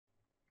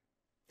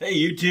Hey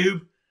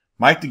YouTube,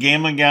 Mike the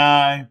Gambling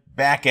Guy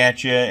back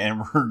at you, and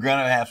we're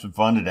gonna have some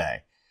fun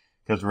today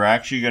because we're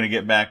actually gonna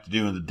get back to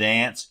doing the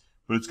dance,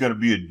 but it's gonna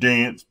be a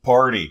dance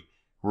party.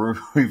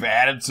 We've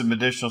added some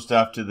additional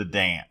stuff to the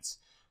dance,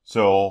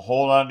 so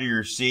hold on to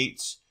your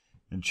seats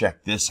and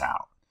check this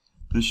out.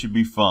 This should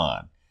be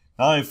fun.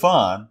 Not only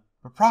fun,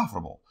 but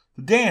profitable.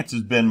 The dance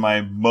has been my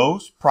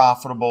most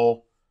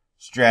profitable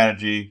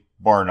strategy,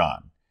 bar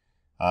none.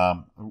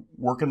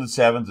 Working the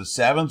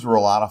sevens were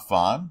a lot of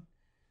fun.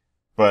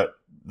 But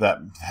that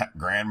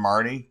Grand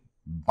Marty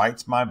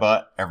bites my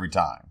butt every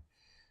time.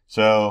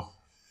 So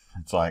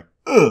it's like,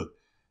 ugh.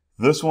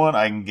 This one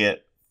I can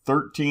get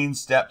 13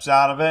 steps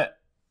out of it.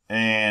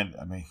 And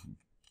I mean,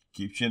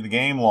 keeps you in the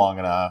game long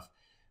enough.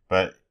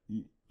 But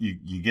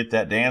you get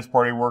that dance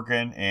party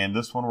working. And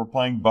this one we're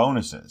playing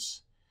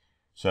bonuses.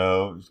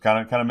 So it's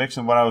kind of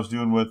mixing what I was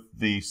doing with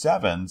the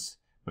sevens,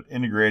 but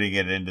integrating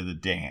it into the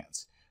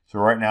dance. So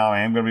right now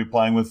I am going to be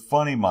playing with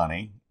funny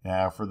money.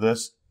 Now for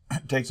this,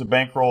 it takes a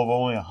bankroll of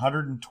only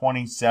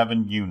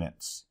 127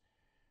 units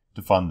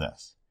to fund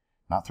this.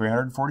 Not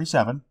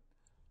 347,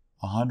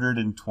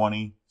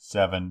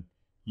 127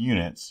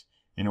 units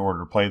in order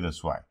to play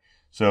this way.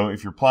 So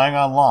if you're playing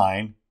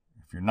online,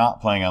 if you're not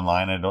playing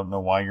online, I don't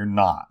know why you're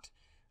not.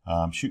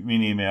 Shoot me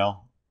an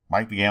email,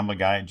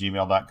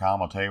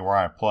 MikeTheGamblingGuy@gmail.com. I'll tell you where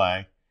I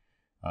play.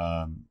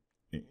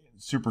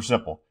 It's super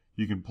simple.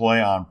 You can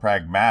play on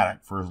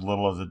Pragmatic for as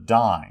little as a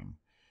dime.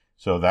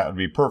 So that would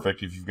be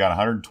perfect if you've got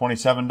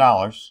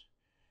 $127.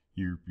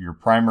 Your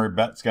primary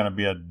bet's going to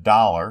be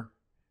 $1,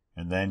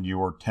 and then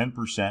your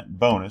 10%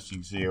 bonus. You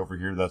can see over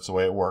here that's the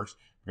way it works.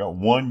 We've got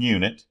 1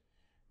 unit.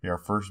 Our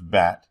first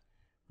bet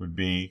would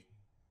be,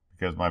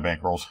 because my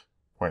bankroll's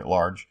quite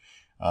large,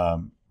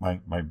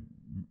 my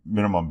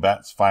minimum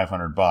bet's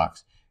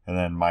 $500, and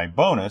then my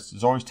bonus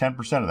is always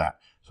 10% of that.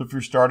 So if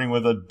you're starting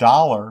with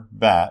 $1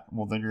 bet,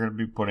 well, then you're going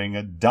to be putting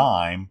a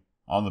dime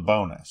on the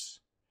bonus,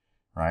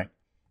 right?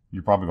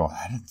 You're probably going,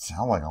 that didn't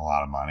sound like a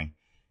lot of money.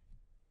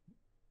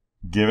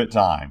 Give it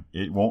time.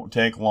 It won't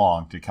take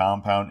long to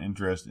compound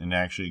interest and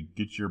actually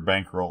get your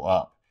bankroll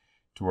up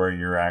to where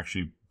you're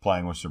actually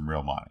playing with some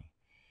real money.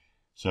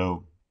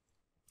 So,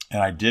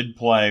 and I did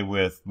play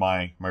with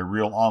my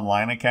real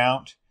online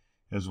account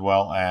as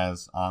well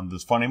as on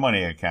this funny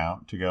money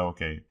account to go,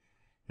 okay,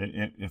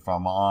 if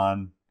I'm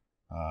on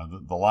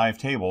the live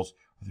tables,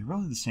 are they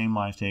really the same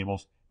live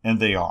tables? And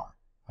they are.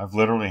 I've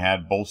literally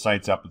had both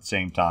sites up at the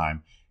same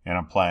time, and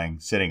I'm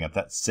playing sitting at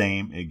that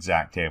same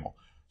exact table.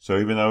 So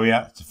even though,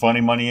 yeah, it's a funny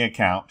money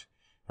account,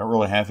 I don't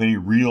really have any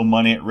real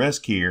money at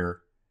risk here.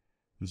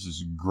 This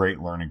is a great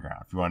learning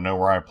ground. If you want to know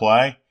where I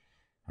play,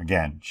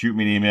 again, shoot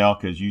me an email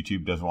because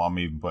YouTube doesn't want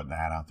me even putting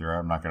that out there.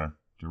 I'm not going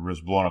to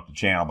risk blowing up the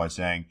channel by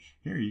saying,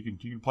 here, you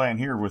can play in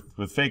here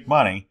with fake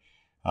money.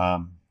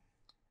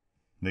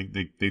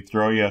 They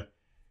throw you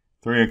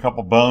a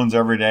couple bones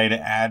every day to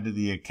add to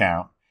the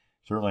account.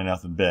 Certainly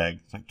nothing big.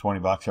 It's like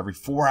 $20 every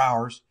 4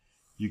 hours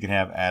you can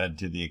have added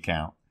to the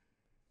account.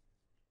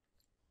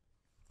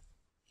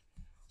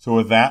 So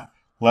with that,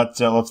 let's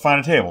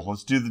find a table.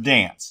 Let's do the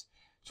dance.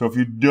 So if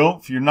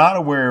you're not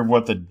aware of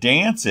what the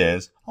dance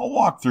is, I'll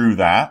walk through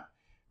that.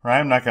 Right?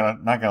 I'm not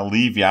gonna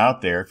leave you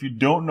out there. If you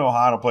don't know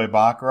how to play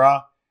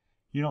Baccarat,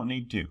 you don't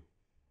need to.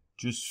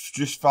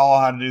 Just follow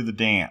how to do the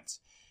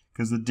dance,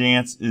 because the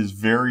dance is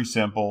very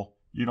simple.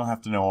 You don't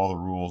have to know all the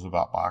rules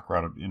about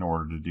Baccarat in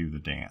order to do the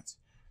dance.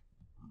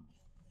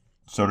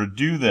 So to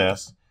do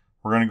this,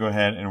 we're going to go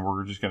ahead and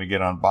we're just going to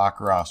get on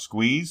Baccarat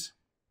Squeeze.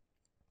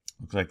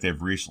 Looks like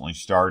they've recently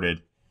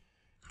started.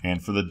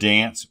 And for the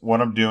dance,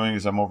 what I'm doing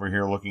is I'm over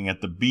here looking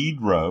at the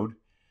bead road.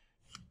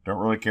 Don't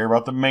really care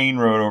about the main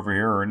road over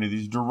here or any of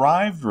these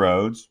derived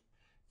roads.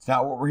 It's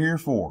not what we're here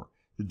for.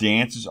 The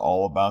dance is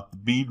all about the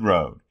bead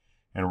road.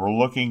 And we're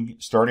looking,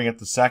 starting at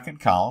the second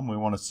column, we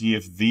want to see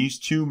if these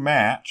two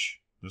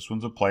match. This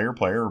one's a player,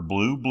 or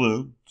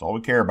blue. That's all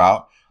we care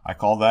about. I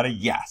call that a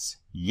yes.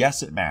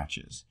 Yes, it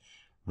matches.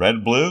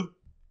 Red, blue?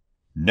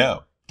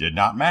 No, did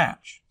not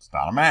match. It's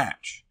not a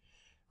match.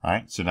 All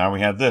right, so now we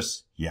have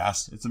this.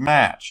 Yes, it's a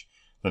match.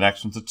 The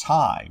next one's a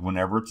tie.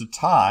 Whenever it's a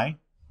tie,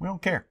 we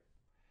don't care.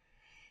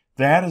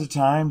 That is a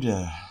time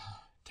to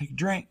take a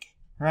drink,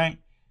 right?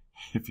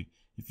 If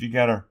you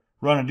got to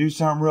run and do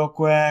something real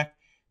quick,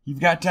 you've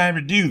got time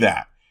to do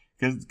that.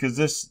 Because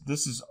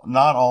this is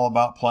not all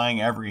about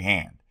playing every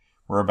hand.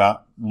 We're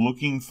about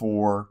looking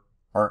for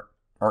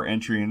our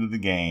entry into the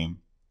game.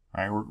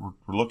 Right? We're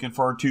looking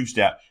for our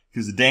two-step.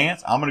 Because the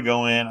dance, I'm going to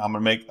go in, I'm going to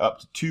make up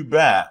to 2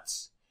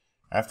 bets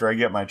after I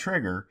get my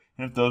trigger.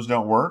 And if those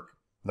don't work,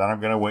 then I'm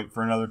going to wait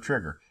for another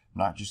trigger. I'm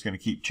not just going to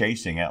keep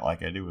chasing it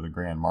like I do with a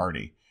Grand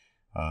Marty.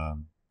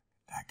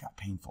 That got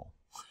painful.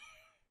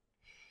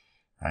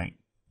 Right?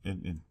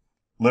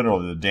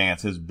 Literally, the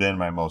dance has been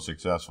my most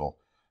successful.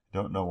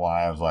 Don't know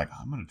why. I was like,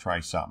 I'm going to try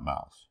something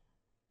else.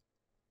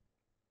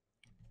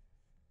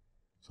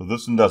 So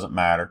this one doesn't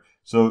matter.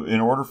 So in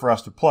order for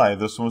us to play,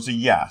 this one was a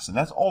yes. And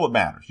that's all that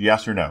matters.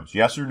 Yes or no's.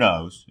 Yes or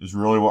no's is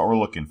really what we're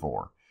looking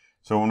for.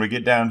 So when we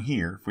get down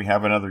here, if we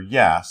have another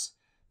yes,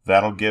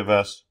 that'll give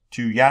us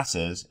 2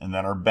 yeses, and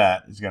then our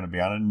bet is going to be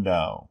on a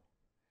no.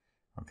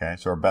 Okay,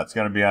 so our bet's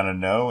going to be on a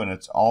no, and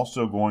it's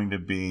also going to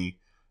be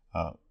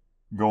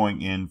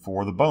going in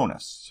for the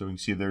bonus. So you can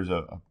see there's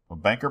a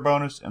banker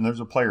bonus and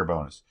there's a player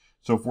bonus.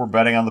 So if we're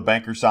betting on the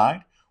banker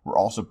side, we're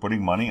also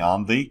putting money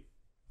on the,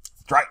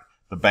 that's right,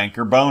 the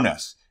banker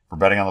bonus. If we're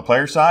betting on the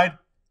player side,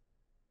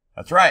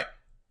 that's right,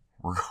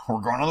 we're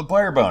going on the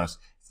player bonus.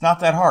 It's not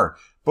that hard,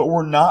 but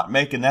we're not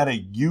making that a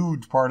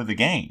huge part of the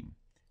game.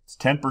 It's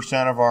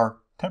 10% of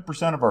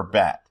our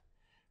bet,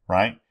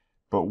 right?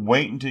 But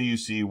wait until you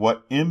see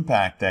what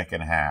impact that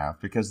can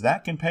have, because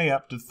that can pay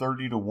up to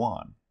 30 to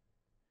 1.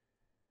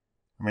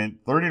 I mean,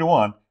 30 to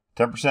 1,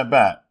 10%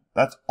 bet,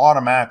 that's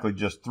automatically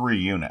just 3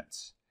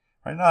 units.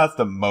 Right now, that's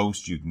the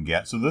most you can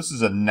get. So this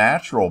is a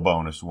natural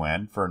bonus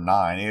win for 8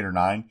 or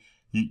 9.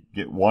 You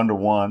get 1 to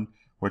 1,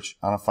 which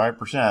on a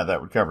 5%,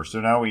 that would cover. So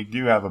now we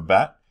do have a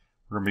bet.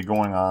 We're going to be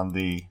going on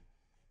the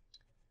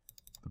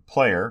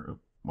player.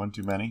 One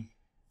too many.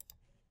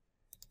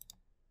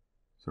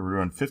 So we're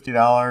doing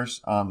 $50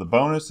 on the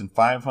bonus and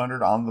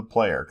 $500 on the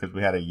player because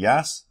we had a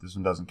yes. This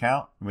one doesn't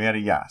count. And we had a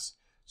yes.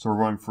 So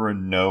we're going for a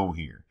no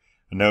here.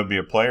 A no would be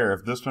a player.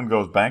 If this one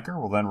goes banker,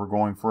 well, then we're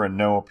going for a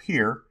no up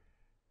here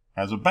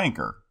as a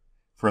banker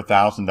for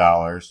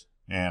 $1,000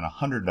 and a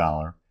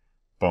 $100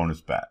 bonus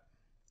bet.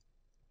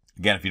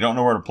 Again, if you don't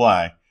know where to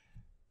play,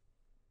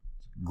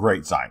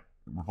 great site.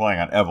 We're playing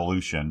on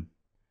Evolution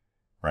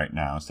right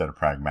now instead of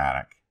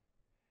Pragmatic.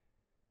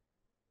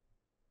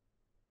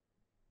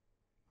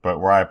 But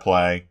where I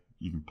play,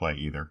 you can play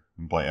either.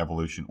 You can play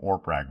Evolution or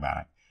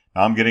Pragmatic.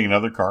 Now I'm getting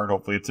another card.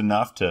 Hopefully it's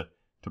enough to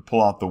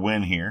pull out the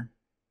win here.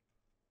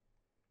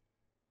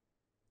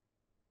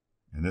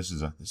 And this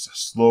is a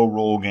slow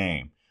roll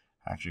game.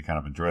 I actually kind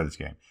of enjoy this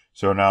game.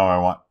 So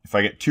now if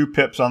I get 2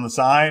 pips on the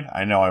side,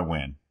 I know I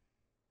win.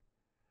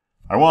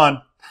 I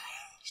won.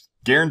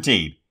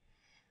 Guaranteed.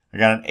 I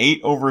got an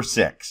 8 over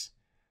 6.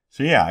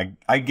 So yeah,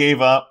 I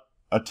gave up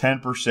a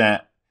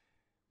 10%.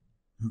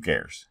 Who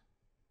cares?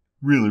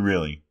 Really,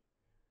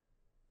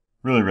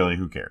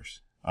 who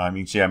cares? You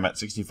can see I'm at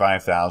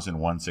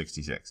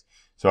 65,166.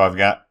 So I've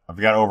got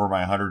over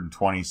my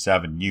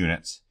 127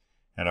 units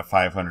at a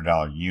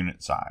 $500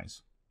 unit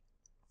size.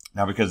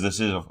 Now, because this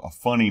is a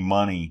funny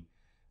money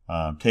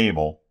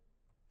table,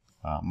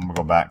 I'm going to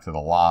go back to the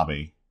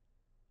lobby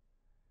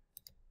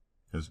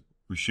because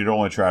we should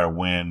only try to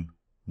win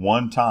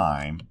 1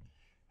 time.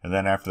 And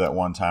then after that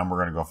 1 time, we're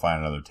going to go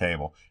find another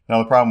table.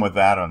 Now, the problem with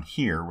that on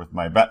here with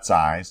my bet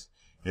size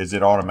is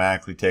it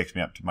automatically takes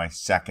me up to my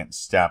 2nd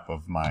step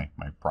of my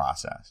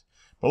process.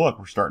 But look,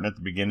 we're starting at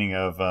the beginning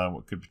of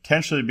what could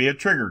potentially be a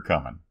trigger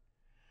coming,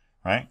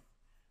 right?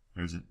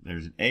 There's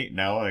an 8.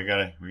 No, we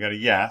got a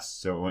yes.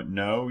 So it went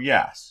no,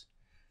 yes.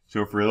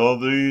 So for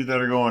those of you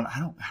that are going,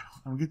 I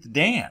don't get the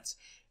dance.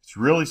 It's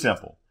really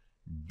simple.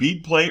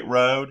 Bead plate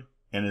road,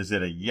 and is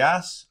it a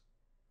yes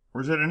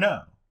or is it a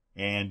no?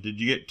 And did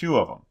you get 2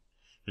 of them?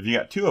 If you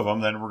got 2 of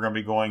them, then we're going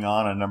to be going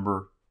on a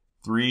number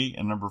 3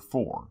 and number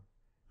 4.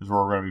 Is where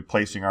we're going to be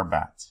placing our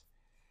bets.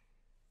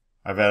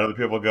 I've had other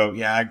people go,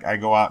 yeah, I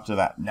go out to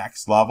that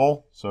next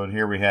level. So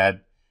here we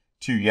had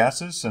 2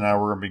 yeses. So now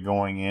we're going to be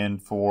going in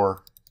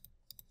for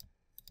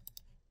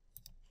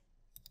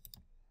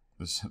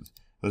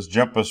this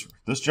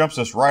jumps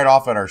us right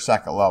off at our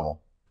 2nd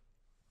level.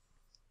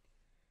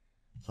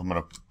 So I'm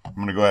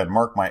gonna go ahead and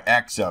mark my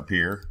X up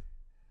here.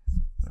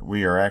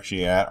 We are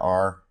actually at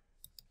our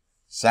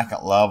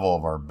 2nd level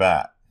of our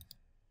bet.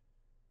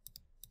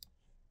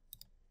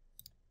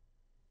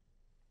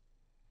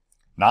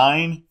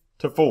 $9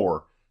 to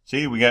 4.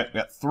 See, we got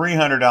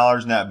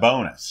 $300 in that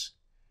bonus.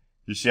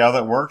 You see how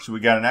that works? We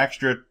got an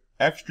extra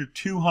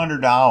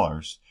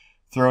 $200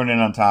 thrown in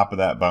on top of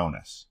that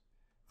bonus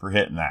for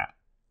hitting that.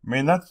 I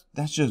mean,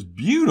 that's just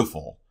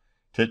beautiful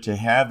to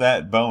have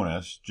that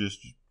bonus.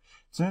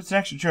 So it's an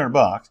extra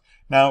 $200.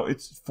 Now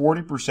it's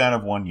 40%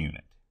 of 1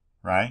 unit,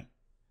 right?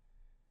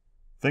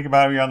 Think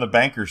about if you're on the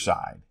banker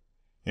side,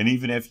 and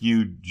even if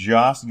you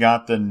just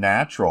got the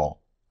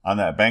natural on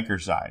that banker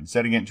side,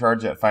 instead of getting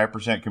charged that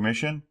 5%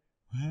 commission,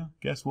 well,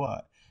 guess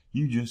what?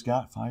 You just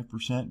got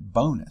 5%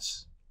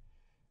 bonus.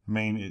 I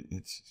mean,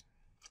 it's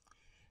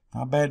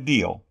not a bad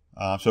deal.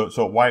 So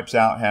it wipes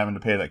out having to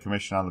pay that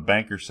commission on the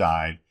banker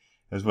side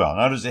as well.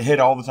 Now, does it hit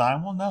all the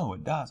time? Well, no,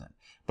 it doesn't.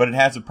 But it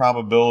has a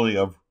probability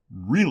of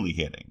really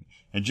hitting.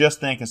 And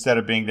just think, instead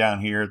of being down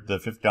here at the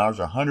 $50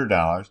 or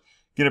 $100,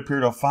 get up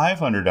here to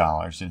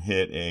 $500 and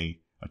hit a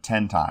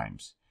 10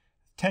 times.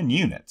 10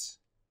 units.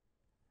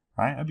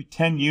 Right? That'd be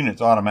 10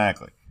 units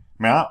automatically.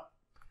 I mean, I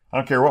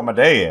don't care what my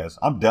day is.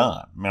 I'm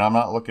done. I mean, I'm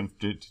not looking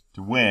to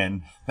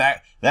win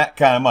that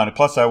kind of money.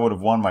 Plus, I would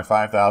have won my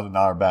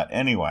 $5,000 bet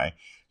anyway.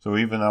 So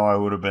even though I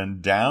would have been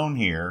down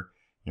here,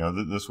 you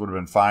know, this would have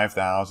been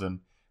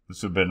 5,000.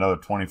 This would have been another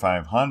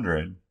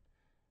 2,500.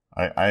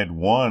 I had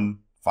won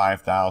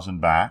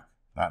 5,000 back,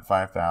 that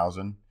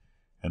 5,000,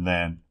 and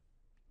then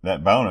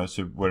that bonus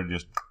would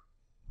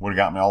have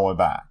got me all the way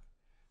back.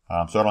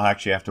 So I don't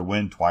actually have to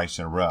win twice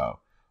in a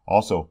row.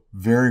 Also,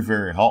 very,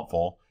 very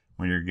helpful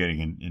when you're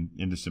getting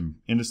into some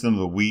of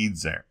the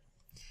weeds there.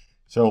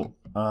 So,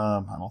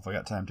 I don't know if I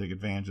got time to take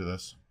advantage of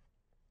this.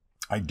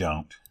 I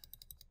don't.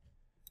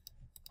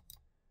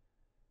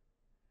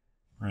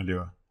 We're gonna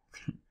do a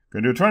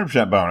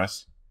 20%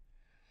 bonus,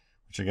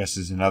 which I guess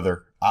is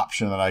another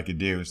option that I could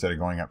do. Instead of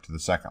going up to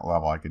the second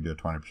level, I could do a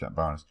 20%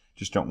 bonus.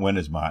 Just don't win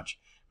as much.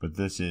 But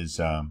this is,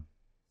 there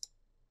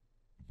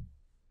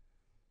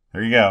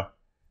you go.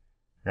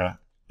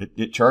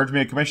 It charged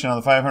me a commission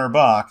on the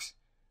 $500,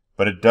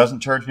 but it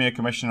doesn't charge me a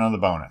commission on the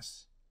bonus.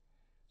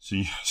 So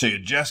you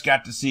just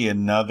got to see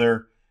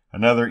another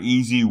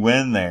easy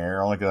win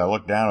there. Only because I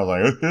looked down, I was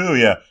like, oh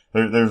yeah,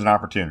 there's an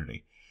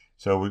opportunity.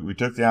 So we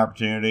took the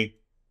opportunity,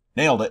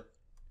 nailed it,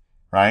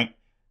 right?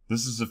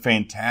 This is a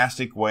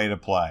fantastic way to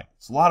play.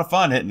 It's a lot of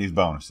fun hitting these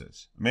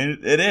bonuses. I mean,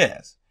 it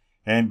is.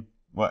 And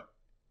what?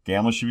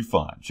 Gambling should be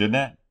fun,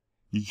 shouldn't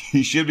it?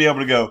 You should be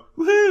able to go,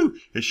 woohoo!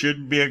 It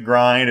shouldn't be a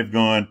grind of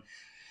going,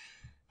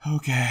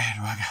 okay,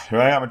 do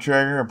I got my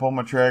trigger and pull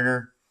my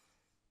trigger?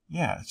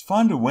 Yeah, it's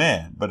fun to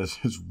win, but it's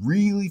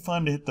really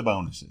fun to hit the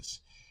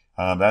bonuses.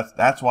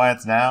 That's why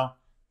it's now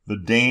the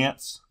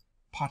dance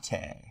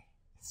pate.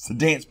 It's the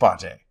dance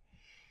pate.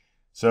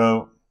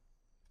 So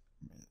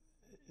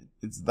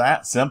it's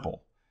that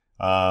simple.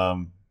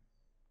 Play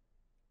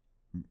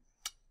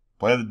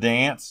the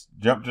dance,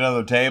 jump to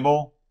another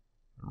table,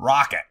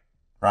 rock it,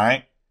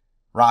 right?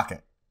 Rock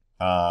it.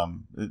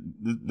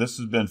 This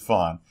has been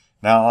fun.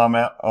 Now I'm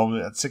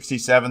at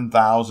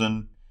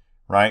 67,000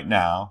 right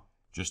now,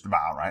 just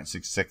about, right?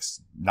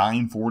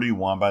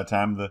 941 by the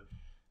time the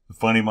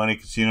Funny Money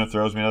Casino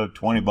throws me another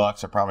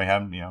 $20. I probably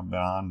haven't, been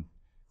on,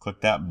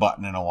 click that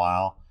button in a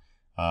while.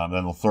 Then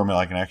they'll throw me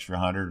like an extra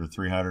 100 or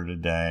 300 a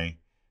day.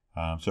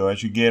 So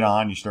as you get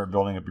on, you start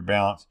building up your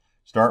balance.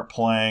 Start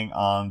playing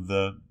on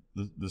the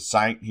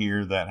site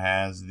here that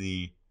has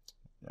the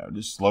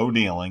just slow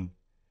dealing.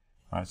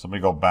 All right, so let me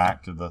go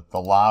back to the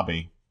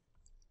lobby.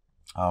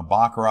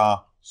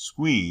 Baccarat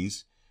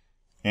Squeeze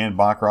and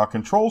Baccarat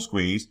Control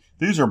Squeeze.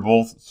 These are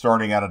both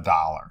starting at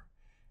 $1.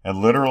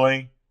 And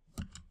literally,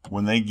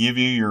 when they give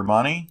you your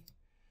money,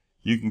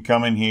 you can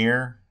come in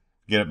here,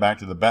 get it back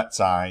to the bet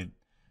side.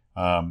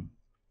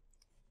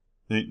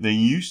 They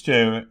used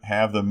to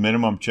have the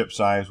minimum chip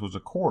size was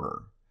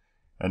 $0.25.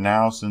 And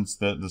now since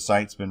the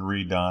site's been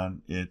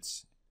redone, it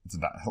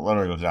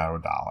literally goes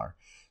down to $1.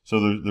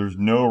 So there's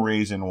no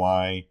reason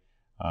why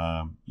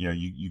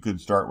you could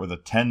start with a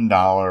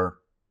 $10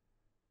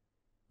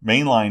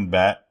 mainline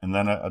bet and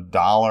then a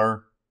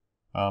 $1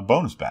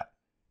 bonus bet.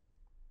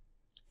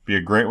 Be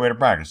a great way to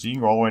practice. You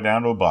can go all the way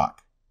down to $1.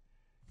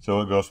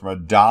 So it goes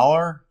from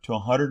 $1 to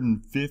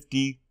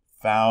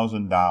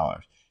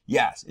 $150,000.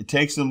 Yes, it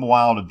takes them a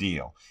while to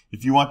deal.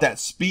 If you want that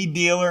speed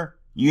dealer,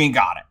 you ain't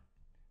got it,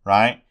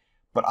 right?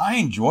 But I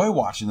enjoy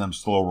watching them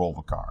slow roll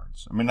the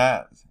cards. I mean,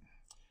 that's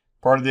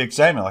part of the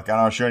excitement. Like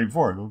I was showing you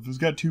before, if it's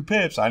got 2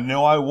 pips, I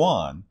know I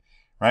won,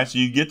 right? So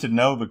you get to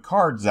know the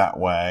cards that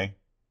way.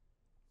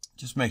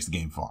 Just makes the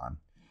game fun.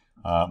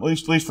 At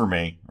least for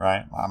me,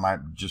 right? I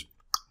might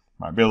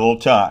be a little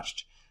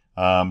touched.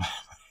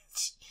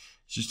 It's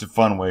just a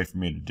fun way for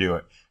me to do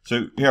it.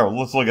 So here,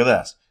 let's look at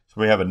this. So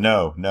we have a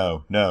no.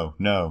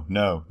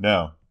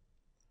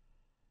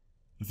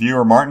 If you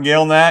were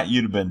martingale in that,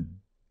 you'd have been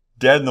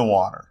dead in the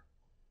water,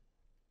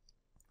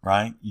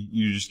 right?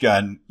 You just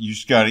got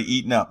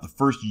eaten up. The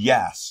first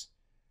yes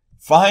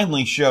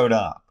finally showed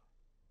up,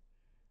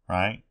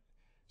 right?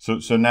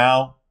 So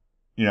now,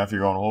 if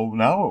you're going, oh,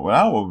 now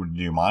what would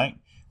you do, Mike?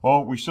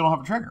 Well, we still don't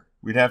have a trigger.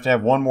 We'd have to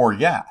have one more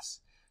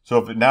yes. So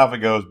if it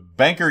goes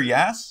banker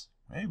yes,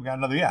 hey, we got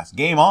another yes.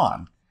 Game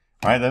on,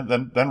 right?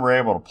 Then we're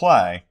able to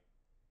play.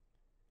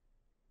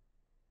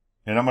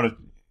 And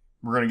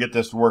we're gonna get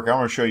this to work. I'm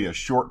gonna show you a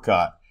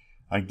shortcut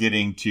on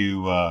getting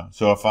to.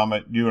 So if I'm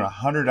doing a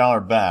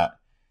 $100 bet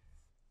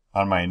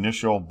on my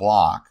initial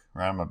block,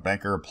 right? I'm a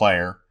banker, a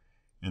player,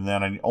 and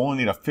then I only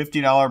need a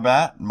 $50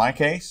 bet in my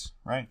case,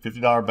 right?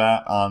 $50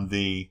 bet on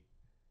the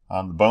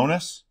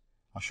bonus.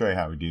 I'll show you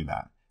how we do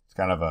that. It's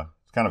kind of a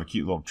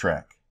cute little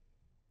trick.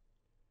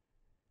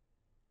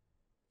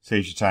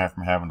 Saves you time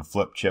from having to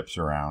flip chips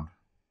around.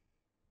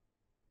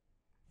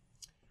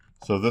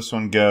 So this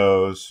one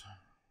goes.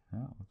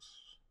 Oh,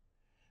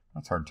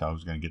 that's hard to tell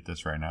who's going to get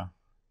this right now.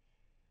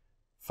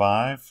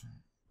 5.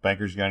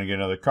 Banker's going to get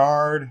another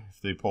card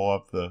if they pull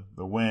up the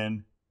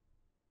win.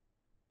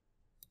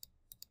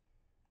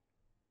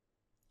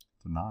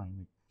 It's a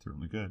 9.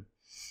 Certainly good.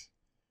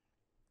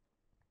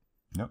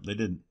 Nope, they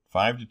didn't.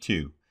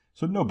 5-2.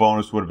 So no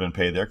bonus would have been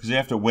paid there because they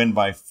have to win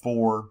by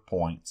 4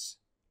 points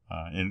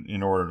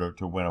in order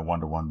to win a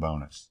 1-to-1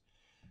 bonus.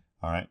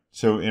 All right.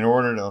 So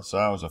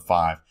that was a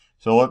 5.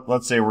 So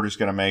let's say we're just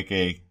going to make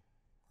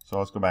so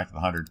let's go back to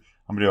the 100.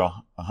 I'm going to do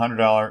a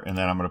 $100 and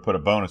then I'm going to put a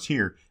bonus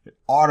here. It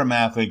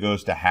automatically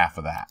goes to half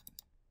of that.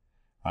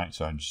 All right.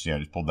 So I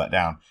just pulled that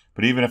down.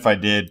 But even if I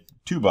did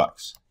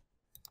 $2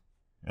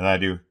 and I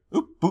do,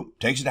 boop,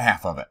 takes it to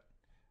half of it.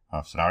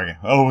 So now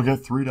we got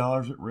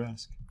 $3 at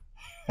risk.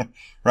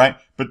 Right?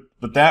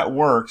 But that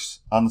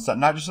works on the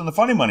not just on the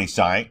Funny Money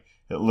site.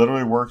 It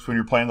literally works when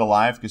you're playing the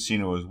live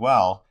casino as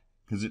well.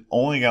 because it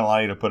only going to allow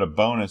you to put a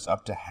bonus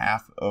up to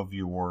half of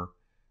your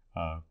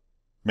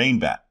main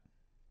bet.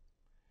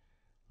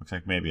 Looks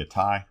like maybe a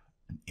tie.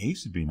 An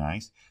ace would be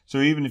nice.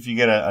 So even if you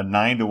get a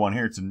 9-1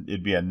 here,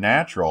 it'd be a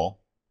natural.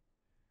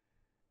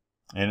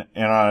 And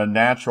on a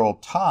natural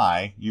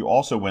tie, you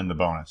also win the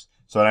bonus.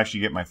 So I'd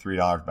actually get my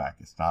 $3 back.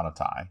 It's not a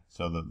tie.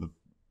 So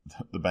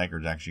the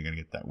banker's actually going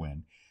to get that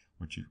win,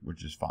 which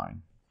is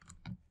fine.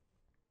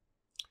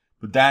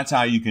 But that's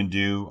how you can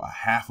do a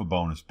half a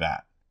bonus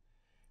bet.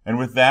 And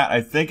with that,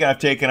 I think I've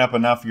taken up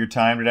enough of your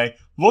time today.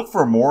 Look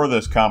for more of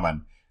this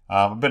coming.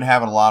 I've been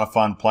having a lot of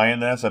fun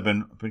playing this. I've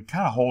been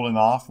kind of holding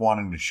off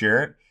wanting to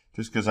share it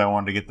just because I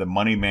wanted to get the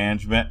money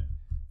management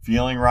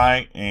feeling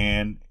right,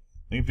 and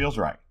I think it feels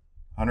right.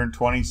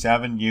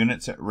 127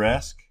 units at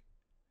risk.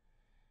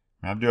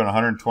 I'm doing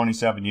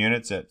 127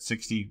 units at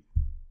 $66,000.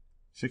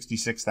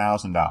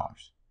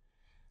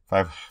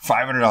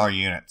 $500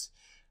 units.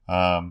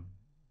 I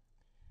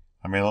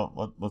mean,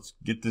 let's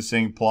get this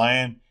thing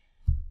playing.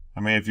 I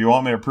mean, if you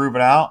want me to prove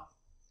it out,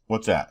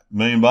 what's that? $1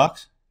 million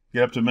bucks?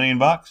 Get up to $1 million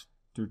bucks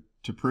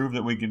to prove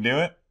that we can do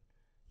it?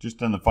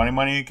 Just in the funny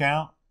money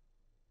account?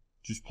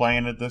 Just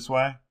playing it this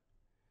way?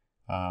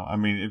 I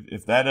mean,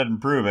 if that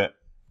doesn't prove it,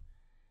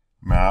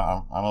 I mean,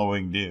 I don't know what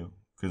we can do.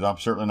 Because I'm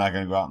certainly not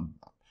going to go out and...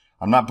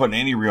 I'm not putting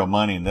any real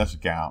money in this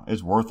account.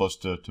 It's worthless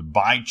to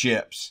buy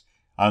chips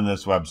on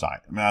this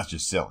website. I mean, that's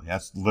just silly.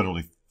 That's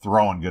literally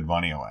throwing good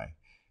money away.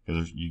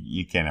 Because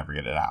you can't ever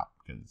get it out.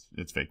 Because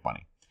it's fake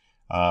money.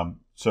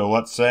 So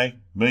let's say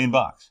 $1 million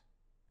bucks.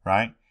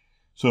 Right?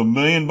 So $1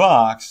 million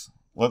bucks...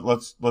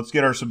 Let's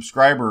get our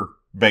subscriber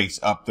base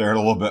up there a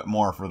little bit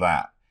more for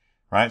that,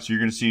 right? So you're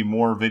going to see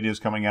more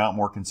videos coming out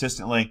more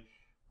consistently.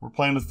 We're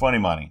playing with funny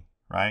money,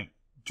 right?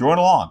 Join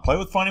along. Play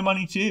with funny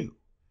money too.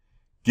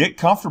 Get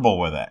comfortable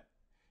with it.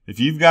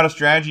 If you've got a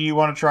strategy you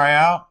want to try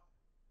out,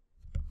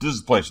 this is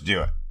the place to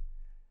do it.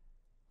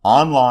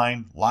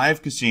 Online,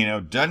 live casino,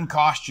 doesn't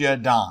cost you a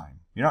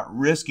dime. You're not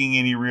risking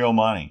any real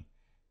money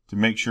to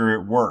make sure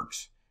it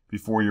works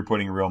before you're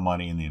putting real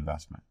money in the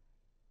investment,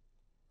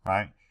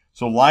 right?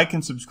 So like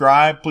and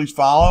subscribe. Please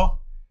follow.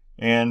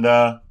 And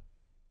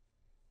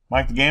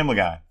Mike the Gambler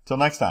Guy. Till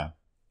next time,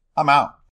 I'm out.